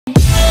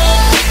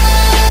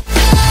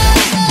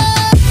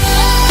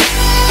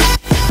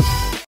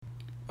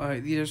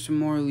Alright, these are some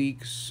more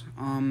leaks.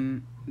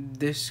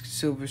 This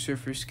Silver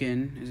Surfer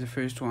skin is the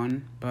first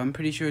one, but I'm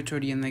pretty sure it's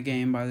already in the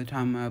game by the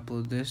time I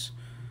upload this.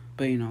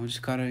 But you know,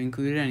 just gotta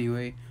include it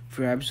anyway,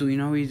 for absolutely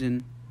no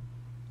reason.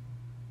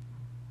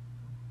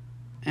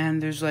 And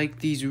there's like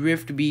these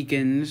rift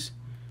beacons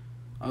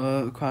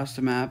across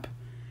the map,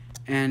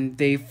 and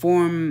they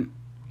form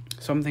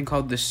something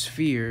called the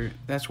sphere.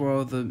 That's where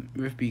all the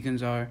rift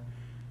beacons are.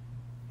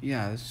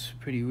 Yeah, it's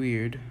pretty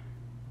weird.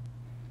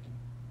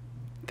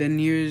 Then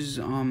here's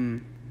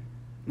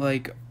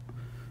like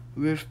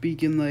rift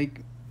beacon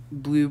like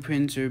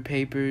blueprints or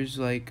papers,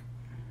 like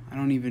I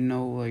don't even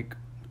know like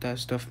what that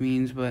stuff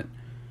means, but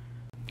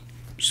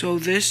so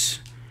this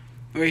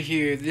right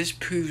here, this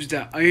proves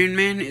that Iron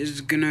Man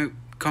is gonna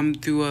come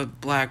through a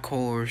black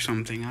hole or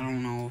something. I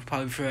don't know,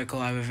 probably for like a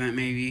live event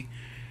maybe.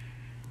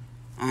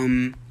 A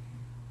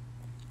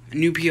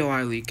new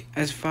POI leak.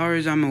 As far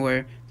as I'm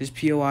aware, this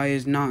POI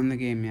is not in the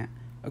game yet.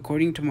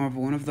 According to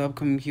Marvel, one of the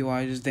upcoming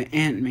POIs is the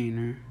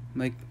Ant-Maner.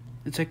 Like,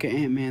 it's like an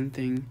Ant-Man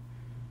thing.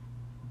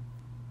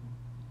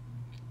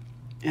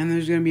 And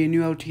there's gonna be a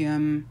new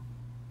LTM.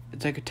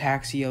 It's like a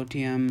taxi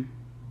LTM.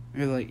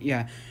 Or like,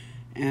 yeah.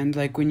 And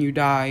like when you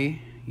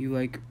die, you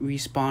like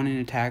respawn in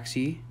a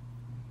taxi.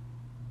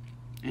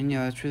 And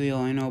yeah, that's really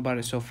all I know about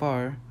it so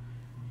far.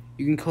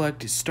 You can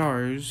collect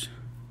stars.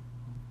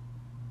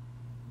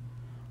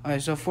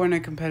 Alright, so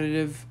Fortnite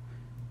Competitive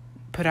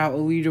put out a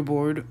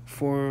leaderboard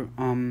for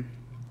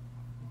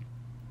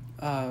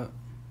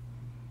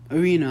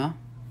arena,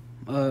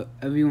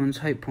 everyone's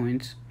hype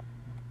points.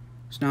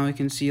 So now we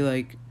can see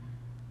like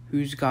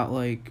who's got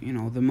like, you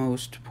know, the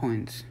most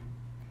points.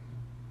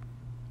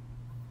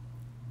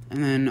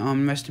 And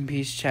then rest in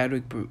peace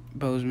Chadwick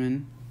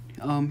Boseman.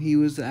 He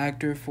was the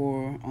actor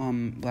for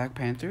Black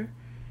Panther.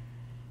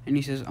 And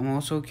he says, I'm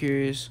also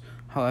curious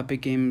how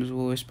Epic Games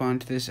will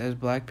respond to this, as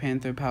Black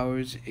Panther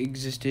powers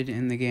existed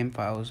in the game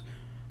files.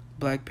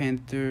 Black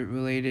Panther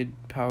related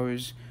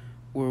powers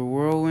were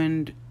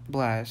Whirlwind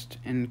Blast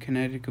and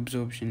Kinetic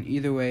Absorption.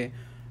 Either way,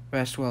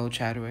 rest well,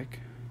 Chadwick.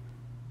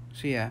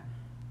 So yeah.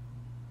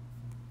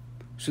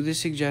 So this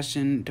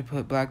suggestion to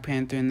put Black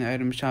Panther in the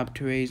item shop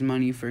to raise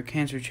money for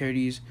cancer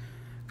charities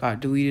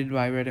got deleted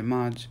by Reddit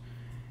mods.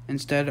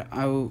 Instead,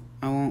 I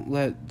won't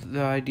let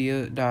the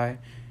idea die,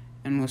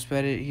 and will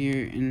spread it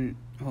here in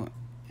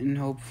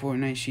hope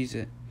Fortnite sees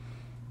it,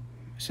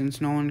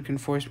 since no one can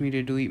force me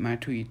to delete my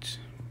tweets.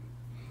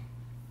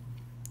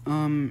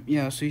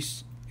 Yeah, so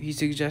he's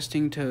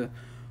suggesting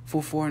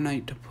for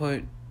Fortnite to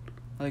put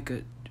like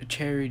a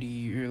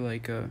charity or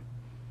like a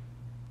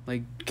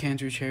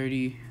cancer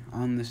charity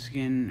on the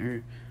skin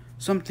or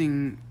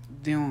something.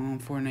 They don't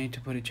want Fortnite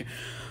to put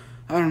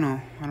I don't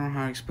know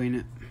how to explain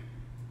it.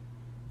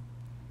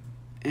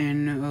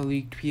 And a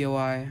leaked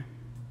POI.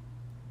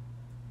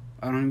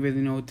 I don't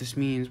really know what this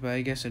means, but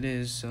I guess it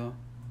is, so.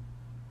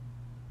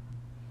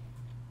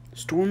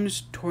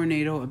 Storm's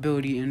tornado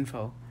ability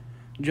info.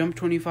 Jump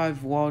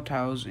 25 wall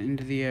tiles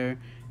into the air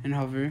and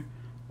hover.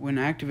 When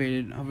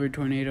activated, hover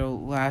tornado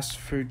lasts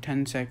for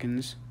 10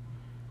 seconds.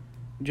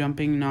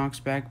 Jumping knocks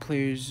back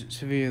players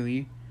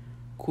severely.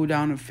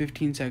 Cooldown of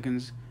 15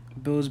 seconds.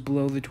 Builds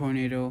below the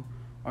tornado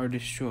are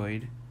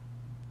destroyed.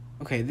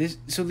 Okay,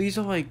 so these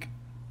are like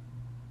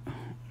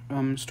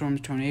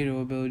Storm's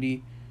tornado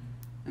ability,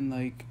 and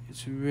like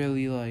it's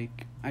really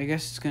like, I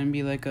guess it's gonna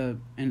be like a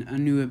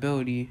new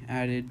ability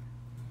added.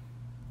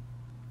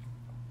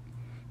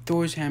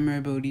 Thor's hammer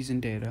abilities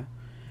and data.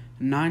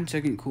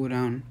 9-second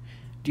cooldown.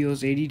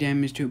 Deals 80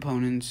 damage to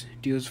opponents.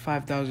 Deals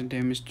 5,000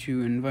 damage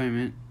to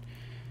environment.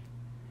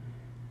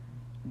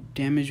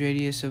 Damage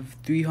radius of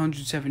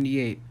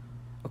 378.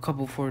 A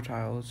couple 4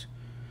 tiles.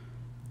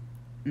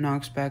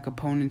 Knocks back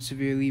opponents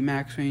severely.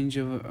 Max range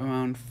of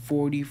around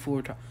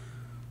 44 tiles.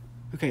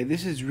 Okay,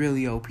 this is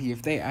really OP.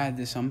 If they add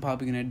this, I'm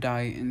probably gonna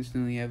die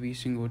instantly every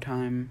single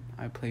time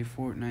I play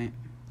Fortnite.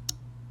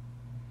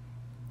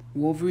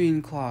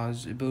 Wolverine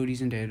Claws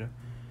abilities and data.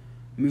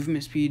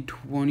 Movement speed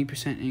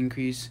 20%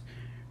 increase.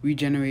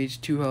 Regenerates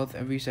 2 health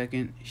every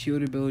second.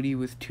 Shield ability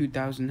with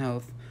 2,000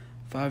 health.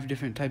 5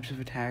 different types of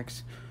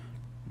attacks.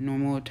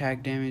 Normal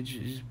attack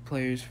damages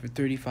players for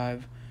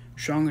 35.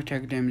 Strong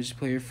attack damages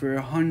player for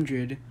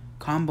 100.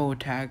 Combo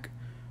attack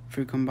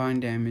for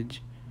combined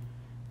damage.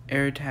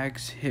 Air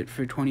attacks hit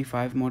for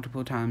 25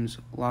 multiple times.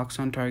 Locks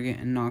on target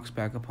and knocks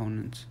back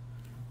opponents.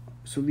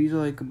 So these are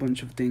like a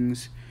bunch of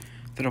things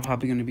that are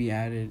probably going to be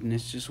added, and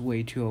it's just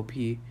way too OP.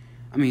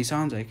 I mean, it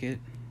sounds like it.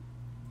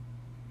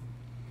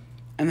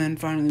 And then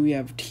finally we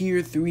have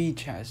tier 3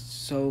 chests.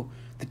 So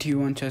the tier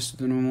 1 chests are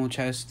the normal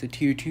chests. The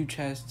tier 2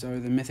 chests are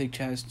the mythic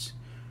chests,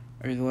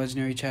 or the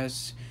legendary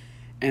chests.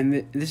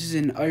 And this is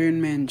an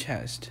Iron Man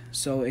chest.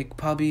 So it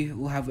probably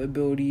will have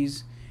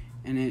abilities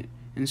in it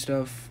and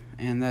stuff.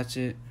 And that's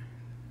it.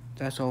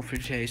 That's all for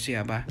today. So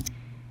yeah, bye.